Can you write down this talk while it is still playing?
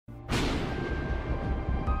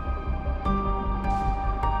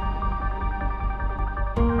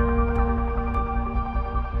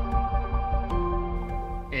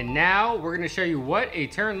And now we're going to show you what a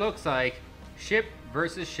turn looks like, ship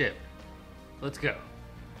versus ship. Let's go.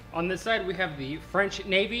 On this side we have the French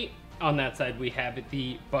Navy. On that side we have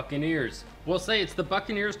the Buccaneers. We'll say it's the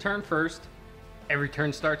Buccaneers' turn first. Every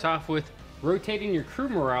turn starts off with rotating your crew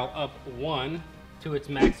morale up 1 to its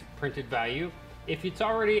max printed value. If it's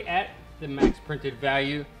already at the max printed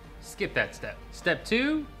value, skip that step. Step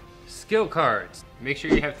 2, skill cards. Make sure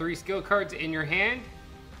you have 3 skill cards in your hand.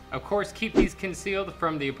 Of course, keep these concealed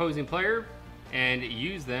from the opposing player and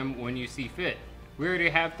use them when you see fit. We already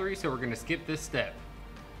have 3, so we're going to skip this step.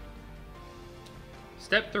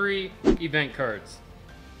 Step 3, event cards.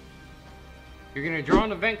 You're going to draw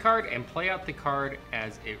an event card and play out the card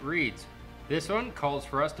as it reads. This one calls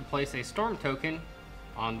for us to place a storm token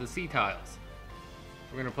on the sea tiles.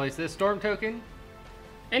 We're going to place this storm token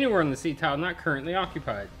anywhere on the sea tile not currently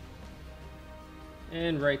occupied.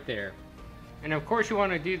 And right there. And of course you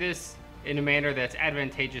want to do this in a manner that's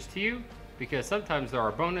advantageous to you, because sometimes there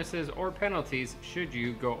are bonuses or penalties should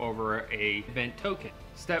you go over a event token.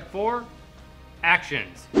 Step 4,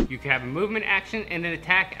 actions. You can have a movement action and an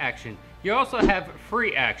attack action. You also have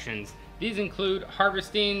free actions. These include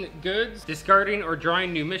harvesting goods, discarding or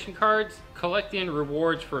drawing new mission cards, collecting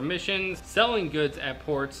rewards for missions, selling goods at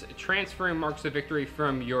ports, transferring marks of victory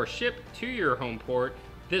from your ship to your home port.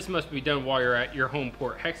 This must be done while you're at your home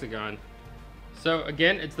port hexagon. So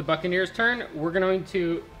again, it's the Buccaneers' turn. We're going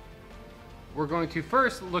to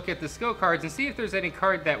first look at the skill cards and see if there's any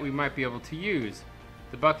card that we might be able to use.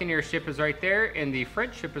 The Buccaneer ship is right there and the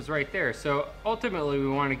French ship is right there. So ultimately we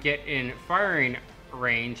want to get in firing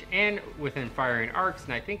range and within firing arcs,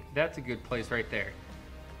 and I think that's a good place right there.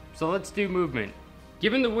 So let's do movement.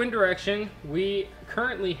 Given the wind direction, we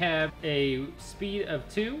currently have a speed of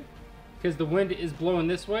 2 because the wind is blowing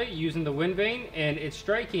this way using the wind vane, and it's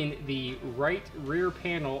striking the right rear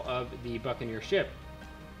panel of the Buccaneer ship.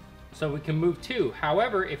 So we can move 2.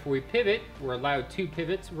 However, if we pivot, we're allowed 2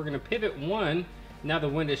 pivots. We're going to pivot 1. Now the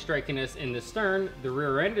wind is striking us in the stern, the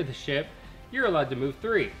rear end of the ship. You're allowed to move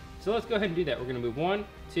 3. So let's go ahead and do that. We're going to move 1,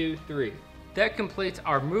 2, 3. That completes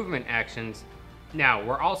our movement actions. Now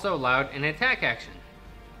we're also allowed an attack action.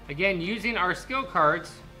 Again, using our skill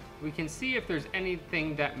cards, we can see if there's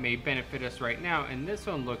anything that may benefit us right now, and this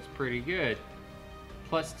one looks pretty good.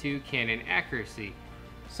 +2 cannon accuracy.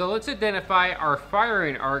 So let's identify our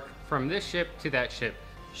firing arc from this ship to that ship.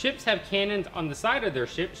 Ships have cannons on the side of their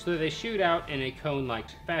ship, so they shoot out in a cone-like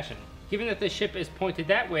fashion. Given that the ship is pointed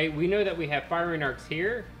that way, we know that we have firing arcs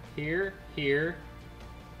here, here, here,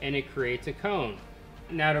 and it creates a cone.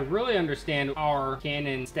 Now to really understand our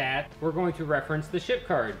cannon stat, we're going to reference the ship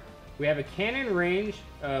card. We have a cannon range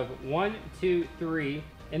of 1, 2, 3,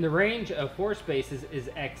 and the range of 4 spaces is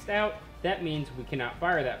X'd out. That means we cannot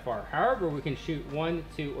fire that far. However, we can shoot 1,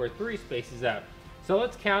 2, or 3 spaces out. So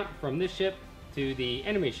let's count from this ship to the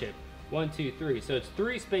enemy ship. 1, 2, 3. So it's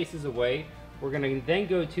 3 spaces away. We're going to then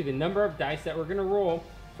go to the number of dice that we're going to roll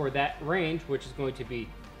for that range, which is going to be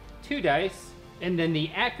 2 dice. And then the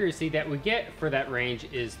accuracy that we get for that range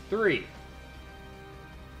is 3.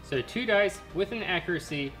 So 2 dice with an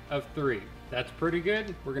accuracy of 3. That's pretty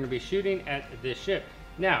good. We're going to be shooting at this ship.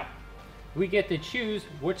 Now, we get to choose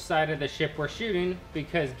which side of the ship we're shooting,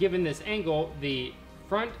 because given this angle, the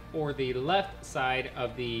front or the left side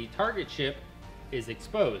of the target ship is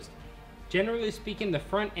exposed. Generally speaking, the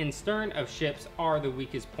front and stern of ships are the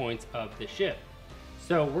weakest points of the ship.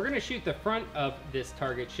 So we're going to shoot the front of this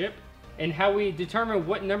target ship, and how we determine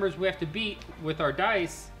what numbers we have to beat with our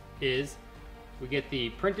dice is we get the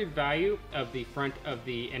printed value of the front of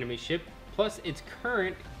the enemy ship plus its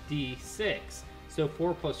current D6. So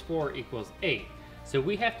 4 plus 4 equals 8. So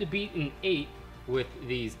we have to beat an 8 with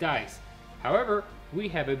these dice. However, we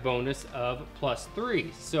have a bonus of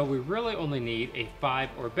 +3. So we really only need a 5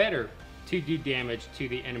 or better to do damage to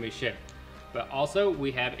the enemy ship. But also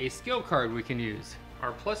we have a skill card we can use,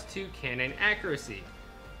 our +2 cannon accuracy.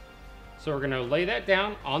 So we're going to lay that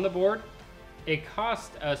down on the board. It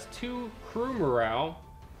cost us 2 crew morale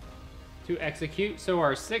to execute, so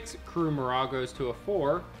our 6 crew morale goes to a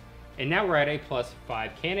 4, and now we're at a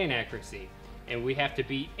 +5 cannon accuracy. And we have to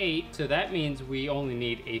beat 8, so that means we only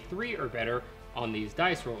need a 3 or better on these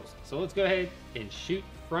dice rolls. So let's go ahead and shoot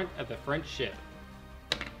front of the French ship.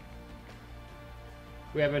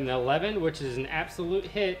 We have an 11, which is an absolute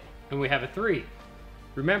hit, and we have a 3.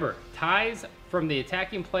 Remember, ties from the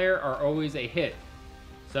attacking player are always a hit.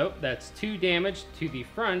 So that's 2 damage to the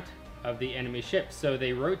front of the enemy ship. So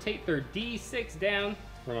they rotate their D6 down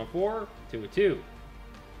from a 4 to a 2.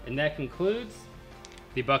 And that concludes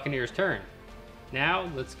the Buccaneers' turn. Now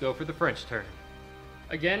let's go for the French turn.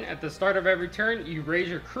 Again, at the start of every turn, you raise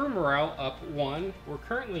your crew morale up 1. We're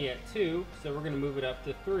currently at 2, so we're going to move it up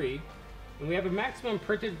to 3. And we have a maximum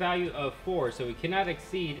printed value of 4, so we cannot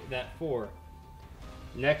exceed that 4.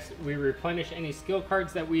 Next, we replenish any skill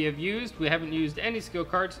cards that we have used. We haven't used any skill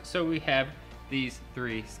cards, so we have these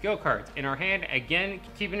 3 skill cards in our hand, again,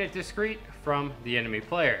 keeping it discreet from the enemy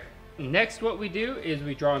player. Next, what we do is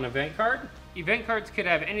we draw an event card. Event cards could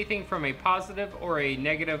have anything from a positive or a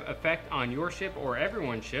negative effect on your ship or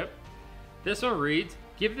everyone's ship. This one reads,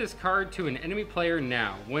 give this card to an enemy player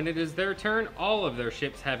now. When it is their turn, all of their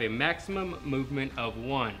ships have a maximum movement of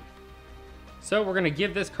 1. So we're going to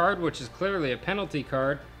give this card, which is clearly a penalty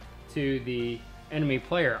card, to the enemy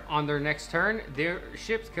player. On their next turn, their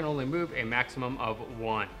ships can only move a maximum of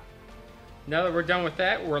 1. Now that we're done with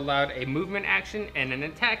that, we're allowed a movement action and an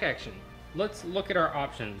attack action. Let's look at our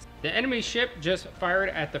options. The enemy ship just fired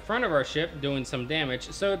at the front of our ship, doing some damage,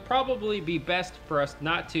 so it'd probably be best for us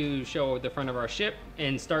not to show the front of our ship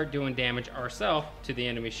and start doing damage ourselves to the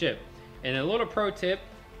enemy ship. And a little pro tip,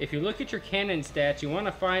 if you look at your cannon stats, you want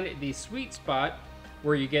to find the sweet spot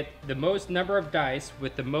where you get the most number of dice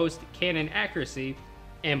with the most cannon accuracy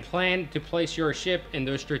and plan to place your ship in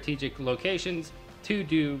those strategic locations to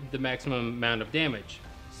do the maximum amount of damage.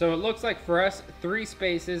 So it looks like for us, 3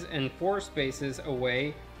 spaces and 4 spaces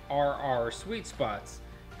away are our sweet spots.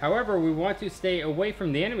 However, we want to stay away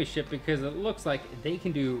from the enemy ship because it looks like they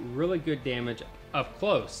can do really good damage up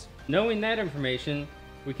close. Knowing that information,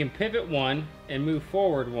 we can pivot 1 and move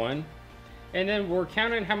forward 1, and then we're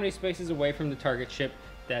counting how many spaces away from the target ship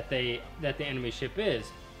that the enemy ship is.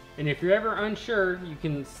 And if you're ever unsure, you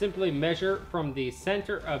can simply measure from the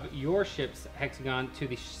center of your ship's hexagon to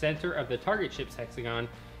the center of the target ship's hexagon,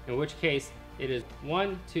 in which case it is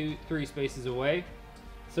 1, 2, 3 spaces away.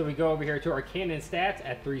 So we go over here to our cannon stats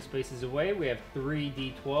at 3 spaces away. We have 3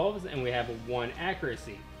 D12s and we have 1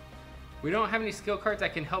 accuracy. We don't have any skill cards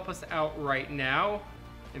that can help us out right now.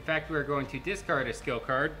 In fact, we're going to discard a skill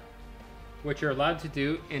card, which you're allowed to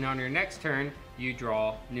do, and on your next turn, you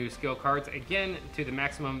draw new skill cards, again, to the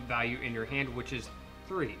maximum value in your hand, which is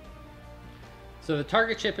 3. So the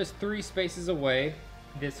target ship is 3 spaces away.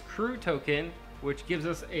 This crew token, which gives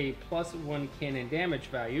us a +1 cannon damage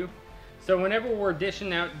value. So whenever we're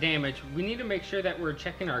dishing out damage, we need to make sure that we're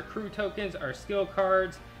checking our crew tokens, our skill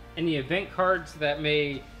cards, any event cards that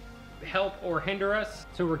may help or hinder us,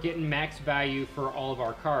 so we're getting max value for all of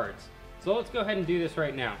our cards. So let's go ahead and do this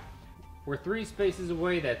right now. We're 3 spaces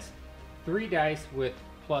away, that's 3 dice with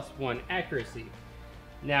 +1 accuracy.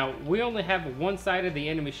 Now, we only have one side of the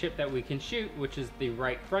enemy ship that we can shoot, which is the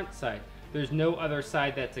right front side. There's no other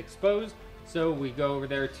side that's exposed, so we go over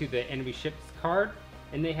there to the enemy ship's card,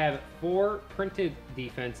 and they have 4 printed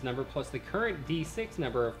defense number plus the current D6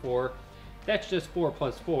 number of 4. That's just 4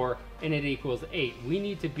 plus 4, and it equals 8. We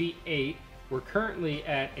need to beat 8. We're currently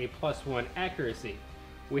at a +1 accuracy.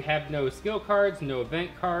 We have no skill cards, no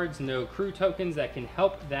event cards, no crew tokens that can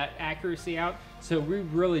help that accuracy out, so we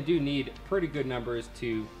really do need pretty good numbers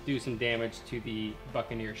to do some damage to the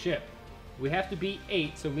Buccaneer ship. We have to beat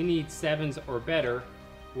 8, so we need 7s or better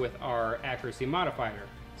with our accuracy modifier.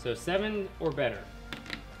 So 7 or better.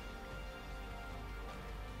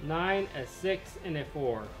 9, a 6, and a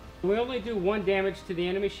 4. We only do 1 damage to the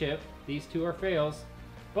enemy ship. These 2 are fails.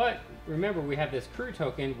 But remember, we have this crew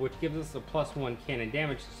token, which gives us a +1 cannon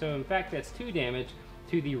damage. So in fact, that's 2 damage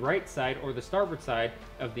to the right side or the starboard side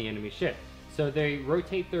of the enemy ship. So they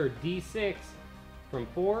rotate their D6 from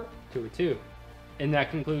 4 to a 2. And that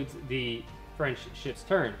concludes the French ship's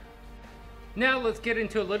turn. Now let's get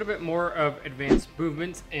into a little bit more of advanced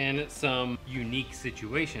movements and some unique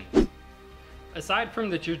situations. Aside from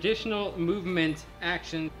the traditional movement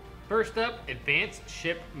action, first up, advanced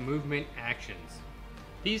ship movement actions.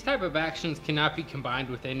 These type of actions cannot be combined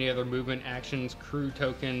with any other movement actions, crew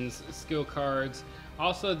tokens, skill cards.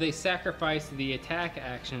 Also, they sacrifice the attack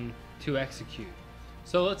action to execute.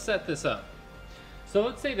 So let's set this up. So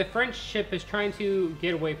let's say the French ship is trying to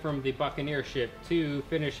get away from the Buccaneer ship to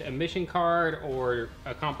finish a mission card or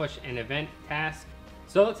accomplish an event task.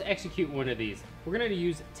 So let's execute one of these. We're going to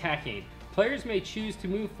use tacking. Players may choose to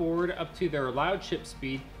move forward up to their allowed ship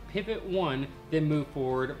speed, pivot 1, then move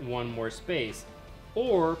forward 1 more space.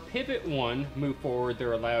 Or pivot 1, move forward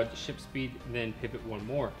their allowed ship speed, then pivot 1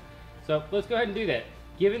 more. So let's go ahead and do that.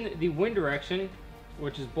 Given the wind direction,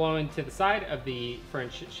 which is blowing to the side of the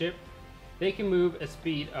French ship, they can move a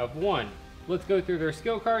speed of 1. Let's go through their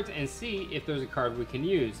skill cards and see if there's a card we can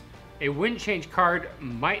use. A wind change card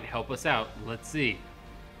might help us out. Let's see.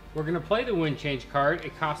 We're going to play the wind change card.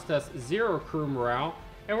 It costs us 0 crew morale,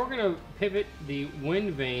 and we're going to pivot the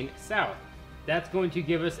wind vane south. That's going to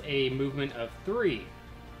give us a movement of 3.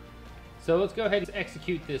 So let's go ahead and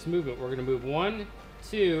execute this movement. We're gonna move 1,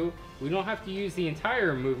 2. We don't have to use the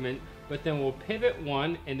entire movement, but then we'll pivot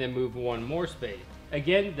 1 and then move 1 more space.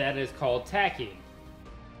 Again, that is called tacking.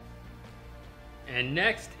 And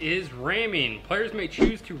next is ramming. Players may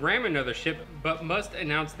choose to ram another ship, but must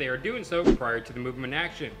announce they are doing so prior to the movement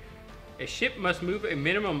action. A ship must move a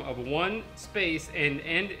minimum of 1 space and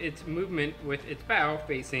end its movement with its bow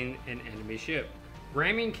facing an enemy ship.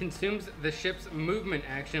 Ramming consumes the ship's movement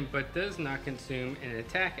action, but does not consume an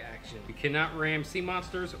attack action. You cannot ram sea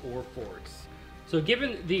monsters or forts. So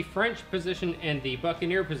given the French position and the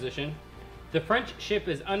Buccaneer position, the French ship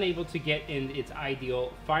is unable to get in its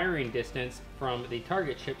ideal firing distance from the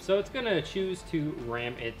target ship, so it's going to choose to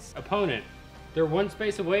ram its opponent. They're 1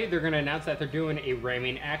 space away, they're going to announce that they're doing a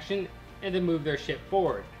ramming action and then move their ship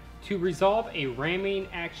forward. To resolve a ramming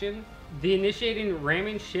action, the initiating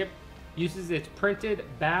ramming ship uses its printed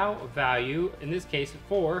bow value, in this case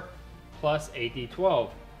 4, plus a d12.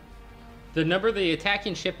 The number the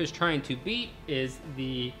attacking ship is trying to beat is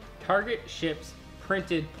the target ship's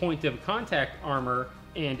printed point of contact armor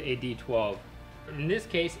and a d12. In this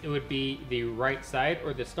case, it would be the right side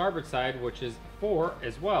or the starboard side, which is 4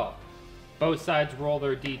 as well. Both sides roll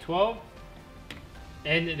their d12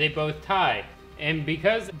 and they both tie. And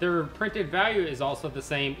because their printed value is also the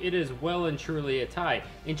same, it is well and truly a tie.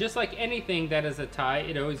 And just like anything that is a tie,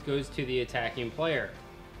 it always goes to the attacking player.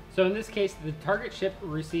 So in this case, the target ship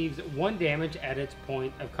receives 1 damage at its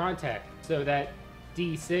point of contact. So that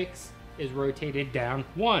d6 is rotated down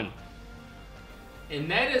 1. And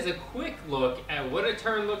that is a quick look at what a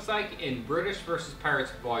turn looks like in British vs.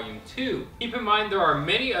 Pirates Volume 2. Keep in mind there are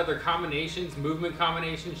many other combinations, movement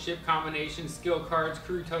combinations, ship combinations, skill cards,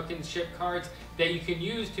 crew tokens, ship cards, that you can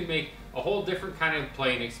use to make a whole different kind of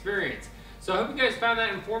playing experience. So I hope you guys found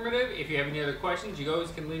that informative. If you have any other questions, you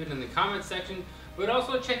always can leave it in the comments section. But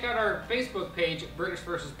also check out our Facebook page, British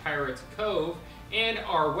vs. Pirates Cove, and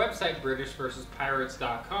our website,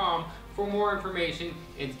 british-pirates.com, for more information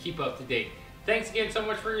and to keep up to date. Thanks again so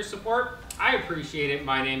much for your support. I appreciate it.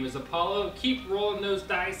 My name is Apollo. Keep rolling those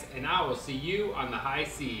dice, and I will see you on the high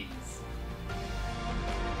seas.